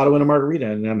Reposado in a margarita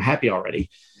and I'm happy already.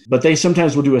 But they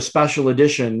sometimes will do a special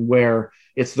edition where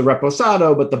it's the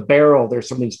Reposado, but the barrel, there's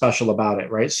something special about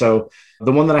it, right? So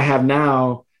the one that I have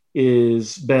now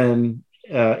is been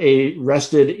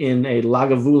rested in a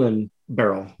Lagavulin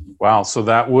barrel. Wow. So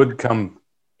that would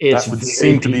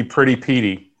seem to be pretty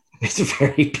peaty. It's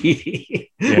very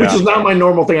peaty, which is not my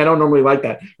normal thing. I don't normally like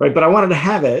that, right? But I wanted to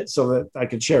have it so that I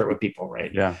could share it with people,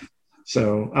 right? Yeah.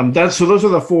 So those are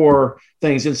the 4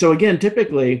 things. And so again,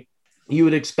 typically you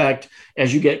would expect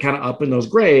as you get kind of up in those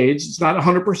grades, it's not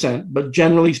 100%, but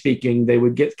generally speaking, they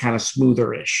would get kind of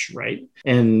smoother-ish, right?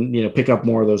 And, pick up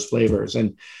more of those flavors.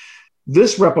 And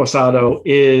this Reposado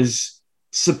is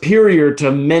superior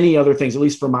to many other things, at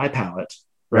least for my palate,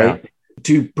 right? Yeah.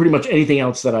 To pretty much anything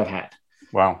else that I've had.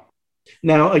 Wow.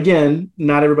 Now, again,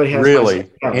 not everybody has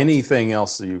really anything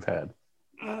else that you've had.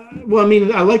 Well, I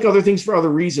mean, I like other things for other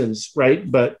reasons, right?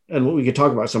 And we could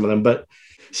talk about some of them. But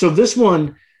so this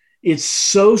one, it's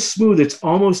so smooth, it's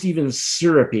almost even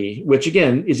syrupy, which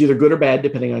again is either good or bad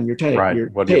depending on your taste.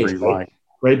 Right, whatever you like.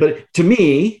 Right, but to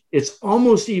me, it's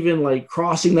almost even like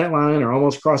crossing that line, or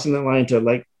almost crossing that line to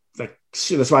like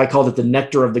that's why I called it the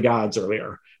nectar of the gods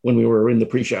earlier when we were in the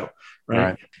pre-show,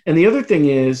 right? And the other thing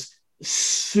is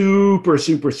super,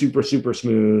 super, super, super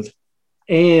smooth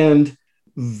and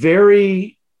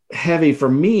very heavy for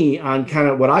me on kind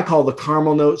of what I call the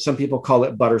caramel note. Some people call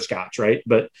it butterscotch, right?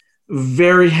 But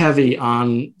very heavy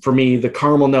on, for me, the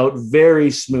caramel note, very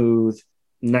smooth,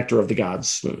 nectar of the gods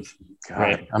smooth.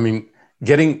 Right. I mean,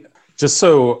 just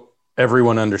so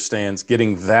everyone understands,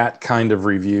 getting that kind of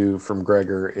review from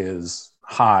Gregor is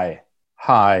high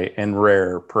and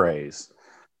rare praise.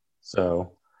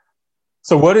 So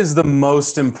what is the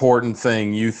most important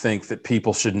thing you think that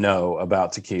people should know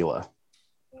about tequila?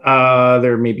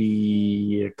 There may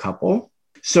be a couple.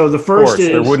 So the first is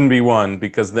there wouldn't be one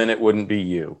because then it wouldn't be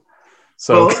you.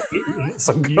 So,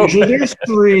 usually there's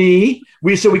 3.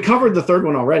 We covered the third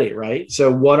one already, right?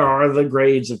 So what are the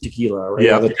grades of tequila? Right?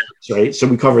 Yeah. Right. So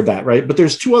we covered that, right? But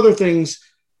there's 2 other things,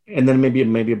 and then maybe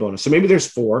a bonus. So maybe there's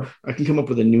 4. I can come up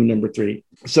with a new number 3.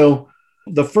 So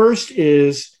the first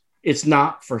is it's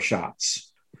not for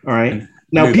shots. All right.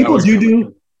 Now people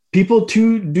do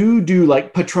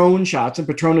like Patron shots, and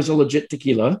Patron is a legit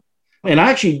tequila. And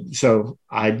I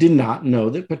did not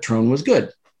know that Patron was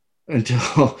good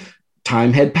until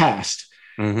time had passed,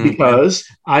 because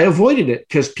I avoided it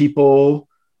because people,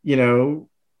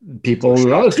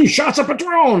 let's do shots of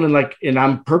Patron, and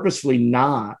I'm purposefully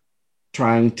not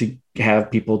trying to have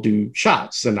people do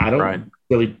shots, and I don't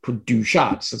really do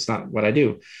shots. That's not what I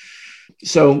do.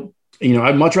 So,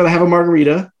 I'd much rather have a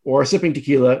margarita or a sipping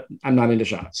tequila. I'm not into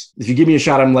shots. If you give me a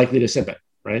shot, I'm likely to sip it,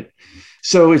 right?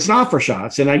 So it's not for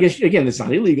shots. And I guess, again, it's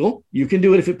not illegal. You can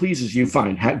do it if it pleases you.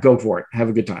 Fine. Go for it. Have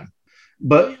a good time.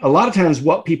 But a lot of times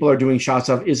what people are doing shots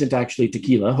of isn't actually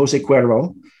tequila. Jose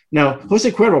Cuervo. Now,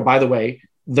 Jose Cuervo, by the way,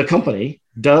 the company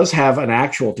does have an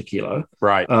actual tequila.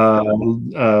 Right.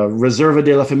 Reserva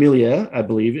de la Familia, I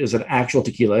believe, is an actual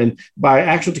tequila. And by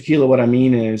actual tequila, what I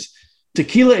mean is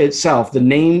tequila itself,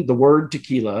 the word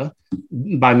tequila,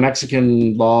 by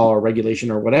Mexican law or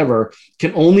regulation or whatever,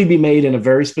 can only be made in a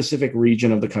very specific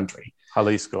region of the country.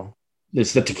 Jalisco.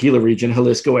 It's the tequila region,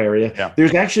 Jalisco area. Yeah.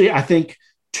 There's actually, I think,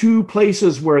 2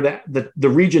 places where the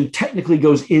region technically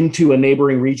goes into a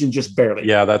neighboring region just barely.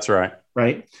 Yeah, that's right.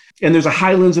 Right. And there's a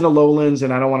highlands and a lowlands,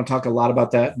 and I don't want to talk a lot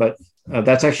about that, but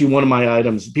that's actually one of my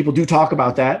items. People do talk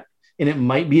about that, and it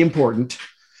might be important.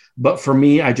 But for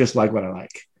me, I just like what I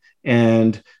like.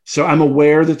 And so I'm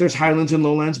aware that there's highlands and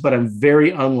lowlands, but I'm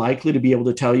very unlikely to be able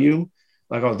to tell you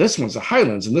like, oh, this one's a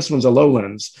highlands and this one's a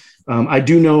lowlands. I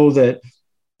do know that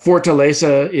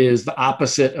Fortaleza is the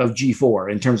opposite of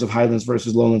G4 in terms of highlands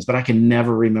versus lowlands, but I can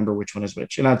never remember which one is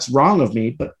which. And that's wrong of me,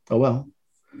 but oh well.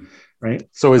 Right.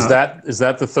 So is that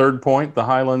the third point, the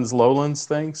highlands, lowlands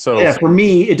thing? So yeah, for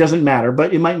me, it doesn't matter,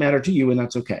 but it might matter to you, and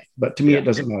that's okay. But to me, it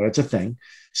doesn't matter. It's a thing.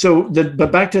 So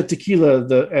but back to tequila,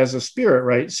 as a spirit,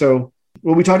 right? So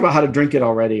we talked about how to drink it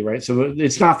already, right? So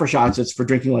it's not for shots, it's for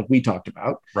drinking like we talked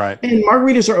about. Right. And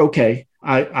margaritas are okay.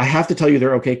 I have to tell you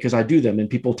they're okay because I do them, and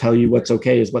people tell you what's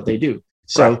okay is what they do.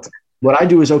 So what I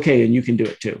do is okay, and you can do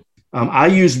it too. I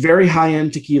use very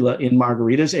high-end tequila in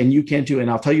margaritas, and you can too. And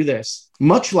I'll tell you this,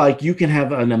 much like you can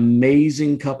have an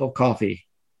amazing cup of coffee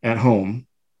at home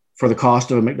for the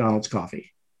cost of a McDonald's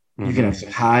coffee. Mm-hmm. You can have some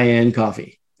high-end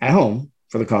coffee at home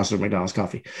for the cost of a McDonald's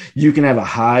coffee. You can have a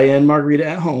high-end margarita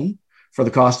at home for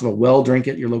the cost of a well drink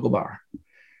at your local bar.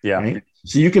 Yeah. Right?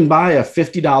 So you can buy a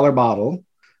 $50 bottle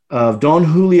of Don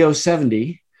Julio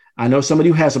 70. I know somebody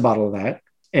who has a bottle of that.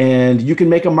 And you can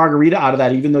make a margarita out of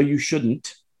that, even though you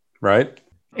shouldn't. Right.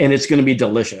 And it's going to be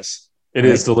delicious. It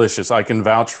is delicious. I can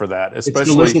vouch for that, especially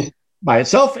it's delicious by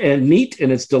itself and neat,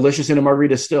 and it's delicious in a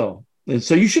margarita still. And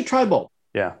so you should try both.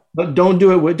 Yeah. But don't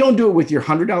do it with your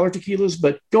 $100 tequilas,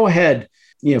 but go ahead,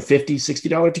 $50,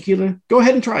 $60 tequila, go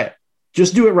ahead and try it.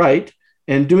 Just do it right.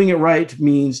 And doing it right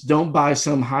means don't buy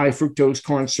some high fructose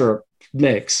corn syrup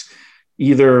mix,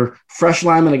 either fresh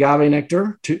lime and agave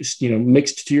nectar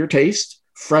mixed to your taste,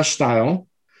 fresh style.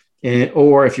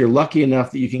 Or if you're lucky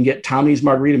enough that you can get Tommy's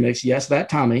margarita mix, yes, that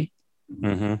Tommy.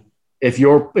 Mm-hmm. If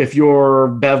your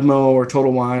Bevmo or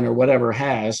Total Wine or whatever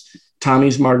has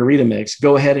Tommy's margarita mix,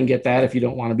 go ahead and get that if you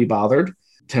don't want to be bothered.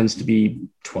 It tends to be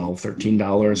 $12,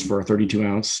 $13 for a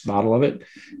 32-ounce bottle of it.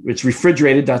 It's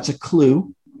refrigerated. That's a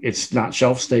clue. It's not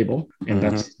shelf stable, and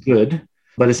that's good.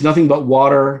 But it's nothing but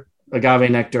water,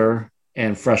 agave nectar,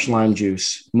 and fresh lime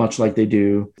juice, much like they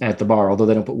do at the bar, although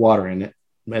they don't put water in it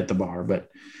at the bar.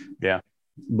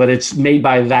 But it's made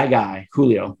by that guy,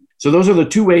 Julio. So those are the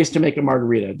two ways to make a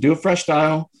margarita. Do a fresh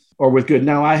style or with good.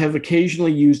 Now, I have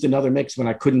occasionally used another mix when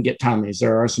I couldn't get Tommy's.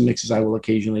 There are some mixes I will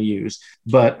occasionally use,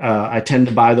 but I tend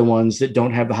to buy the ones that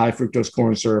don't have the high fructose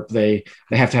corn syrup. They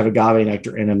have to have agave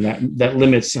nectar in them. That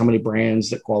limits how many brands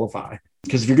that qualify.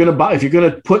 Because if you're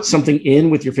going to put something in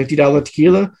with your $50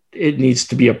 tequila, it needs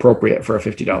to be appropriate for a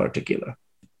 $50 tequila.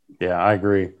 Yeah, I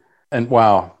agree. And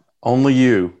wow, only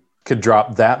you could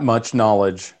drop that much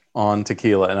knowledge on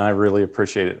tequila, and I really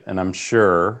appreciate it. And I'm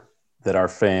sure that our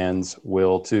fans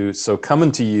will too. So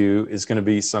coming to you is going to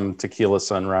be some Tequila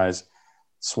Sunrise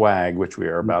swag, which we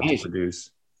are about to produce.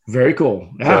 Very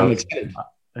cool. Yeah, I'm excited.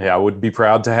 Yeah, I would be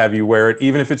proud to have you wear it,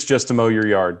 even if it's just to mow your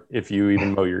yard, if you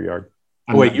even mow your yard.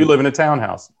 Wait, you live in a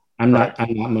townhouse. I'm not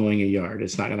mowing a yard.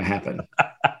 It's not going to happen.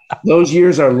 Those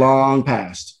years are long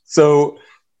past. So,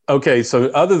 okay. So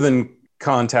other than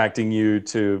contacting you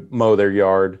to mow their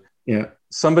yard,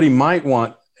 somebody might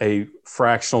want a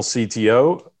fractional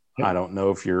CTO. I don't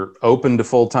know if you're open to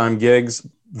full-time gigs.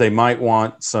 They might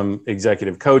want some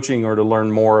executive coaching or to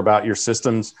learn more about your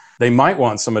systems. They might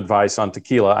want some advice on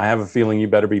tequila. I have a feeling you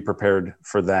better be prepared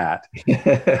for that.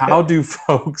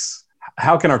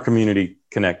 How can our community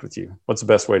connect with you? What's the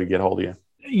best way to get hold of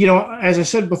you? As I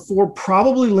said before,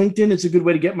 probably LinkedIn is a good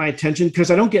way to get my attention because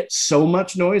I don't get so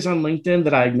much noise on LinkedIn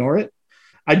that I ignore it.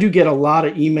 I do get a lot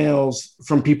of emails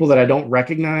from people that I don't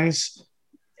recognize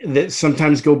that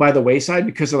sometimes go by the wayside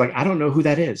because they're like, I don't know who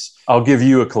that is. I'll give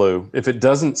you a clue. If it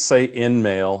doesn't say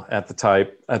InMail at the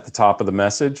top of the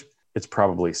message, it's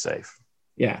probably safe.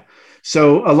 Yeah.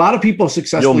 So a lot of people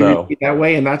successfully reach me that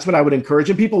way. And that's what I would encourage.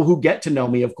 And people who get to know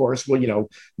me, of course,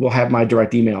 will have my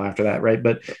direct email after that. Right.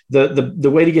 But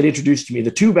the way to get introduced to me, the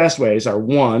two best ways are,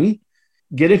 one,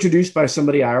 get introduced by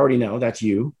somebody I already know. That's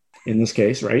you in this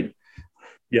case. Right.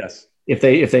 Yes. If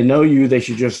they know you, they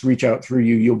should just reach out through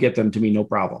you. You'll get them to me, no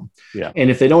problem. Yeah. And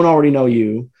if they don't already know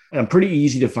you, I'm pretty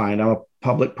easy to find. I'm a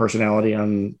public personality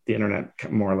on the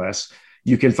internet, more or less.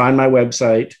 You can find my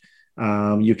website.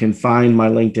 You can find my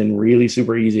LinkedIn really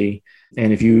super easy.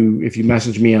 And if you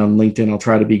message me on LinkedIn, I'll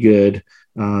try to be good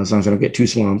as long as I don't get too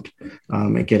swamped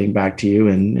at getting back to you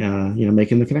and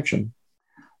making the connection.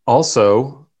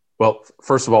 Also, well,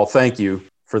 first of all, thank you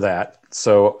for that.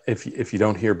 So if you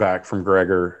don't hear back from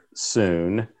Gregor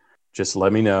soon, just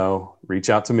let me know. Reach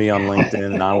out to me on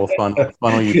LinkedIn, and I will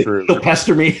funnel you through. He'll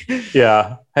pester me.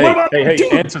 Yeah. Hey,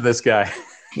 answer this guy.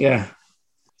 Yeah.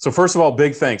 So first of all,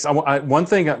 big thanks. One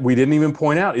thing we didn't even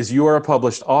point out is you are a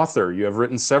published author. You have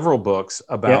written several books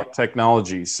about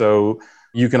technology. So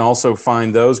You can also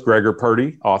find those, Gregor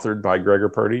Purdy, authored by Gregor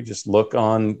Purdy. Just look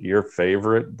on your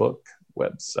favorite book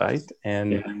website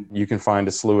and you can find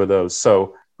a slew of those.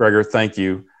 So, Gregor, thank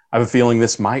you. I have a feeling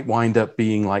this might wind up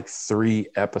being like 3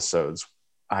 episodes.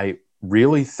 I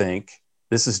really think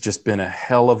this has just been a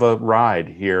hell of a ride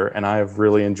here, and I have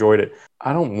really enjoyed it.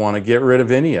 I don't want to get rid of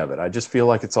any of it. I just feel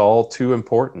like it's all too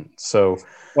important. So,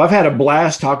 well, I've had a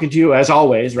blast talking to you as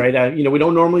always, right? We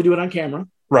don't normally do it on camera.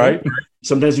 Right.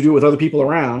 Sometimes we do it with other people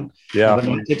around, but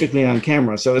not typically on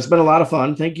camera. So it's been a lot of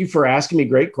fun. Thank you for asking me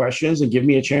great questions and giving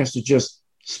me a chance to just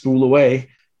spool away.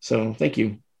 So thank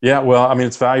you. Yeah, well, I mean,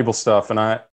 it's valuable stuff. And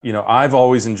I've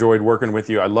always enjoyed working with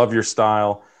you. I love your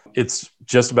style. It's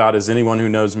just about, as anyone who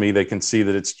knows me, they can see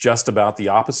that it's just about the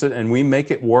opposite. And we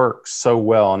make it work so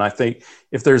well. And I think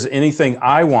if there's anything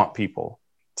I want people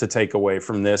to take away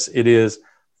from this, it is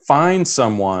find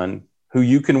someone who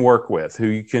you can work with,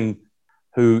 who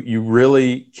you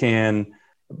really can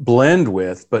blend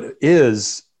with, but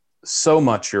is so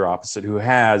much your opposite, who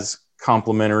has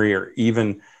complementary or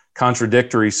even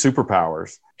contradictory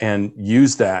superpowers, and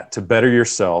use that to better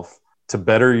yourself, to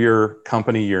better your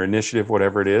company, your initiative,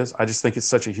 whatever it is. I just think it's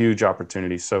such a huge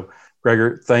opportunity. So,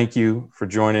 Gregor, thank you for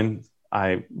joining.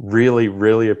 I really,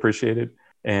 really appreciate it.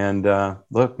 And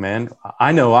look, man,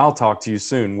 I know I'll talk to you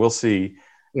soon. We'll see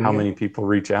how many people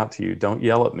reach out to you. Don't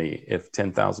yell at me if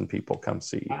 10,000 people come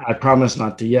see you. I promise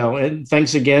not to yell. And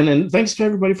thanks again. And thanks to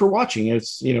everybody for watching.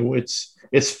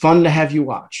 It's fun to have you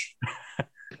watch.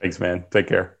 Thanks, man. Take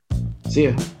care. See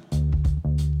ya.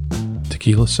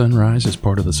 Tequila Sunrise is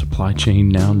part of the Supply Chain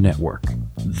Now Network,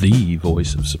 the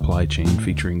voice of supply chain,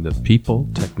 featuring the people,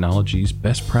 technologies,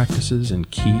 best practices, and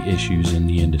key issues in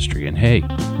the industry. And hey,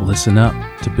 listen up.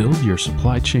 To build your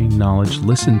supply chain knowledge,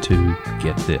 listen to,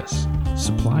 get this,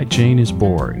 Supply Chain is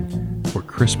Boring, where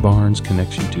Chris Barnes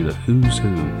connects you to the who's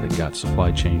who that got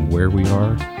supply chain where we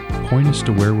are, point us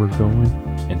to where we're going,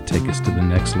 and take us to the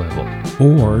next level.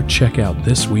 Or check out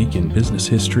This Week in Business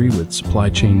History with Supply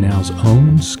Chain Now's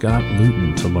own Scott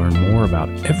Luton to learn more about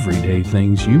everyday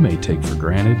things you may take for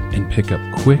granted and pick up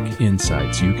quick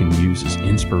insights you can use as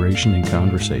inspiration and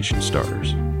conversation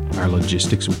starters. Our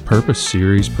Logistics with Purpose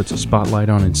series puts a spotlight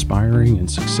on inspiring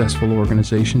and successful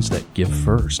organizations that give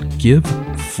first, give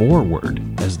forward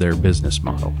as their business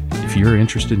model. If you're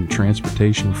interested in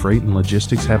transportation, freight, and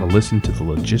logistics, have a listen to the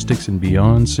Logistics and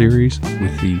Beyond series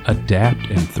with the Adapt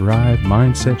and Thrive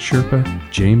Mindset Sherpa,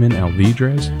 Jamin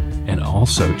Alvidrez, and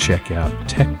also check out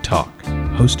Tech Talk,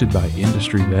 hosted by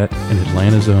industry vet and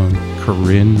Atlanta's own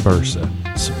Corinne Bursa,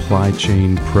 Supply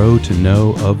Chain Pro to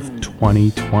Know of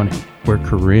 2020. Where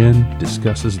Corinne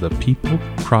discusses the people,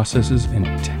 processes, and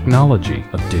technology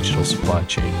of digital supply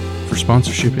chain. For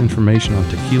sponsorship information on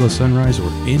Tequila Sunrise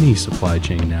or any Supply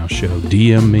Chain Now show,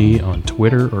 DM me on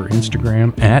Twitter or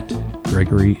Instagram at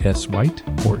Gregory S. White,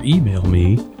 or email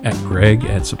me at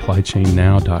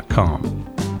greg@supplychainnow.com.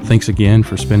 Thanks again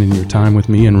for spending your time with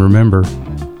me, and remember,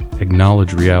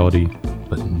 acknowledge reality,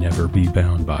 but never be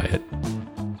bound by it.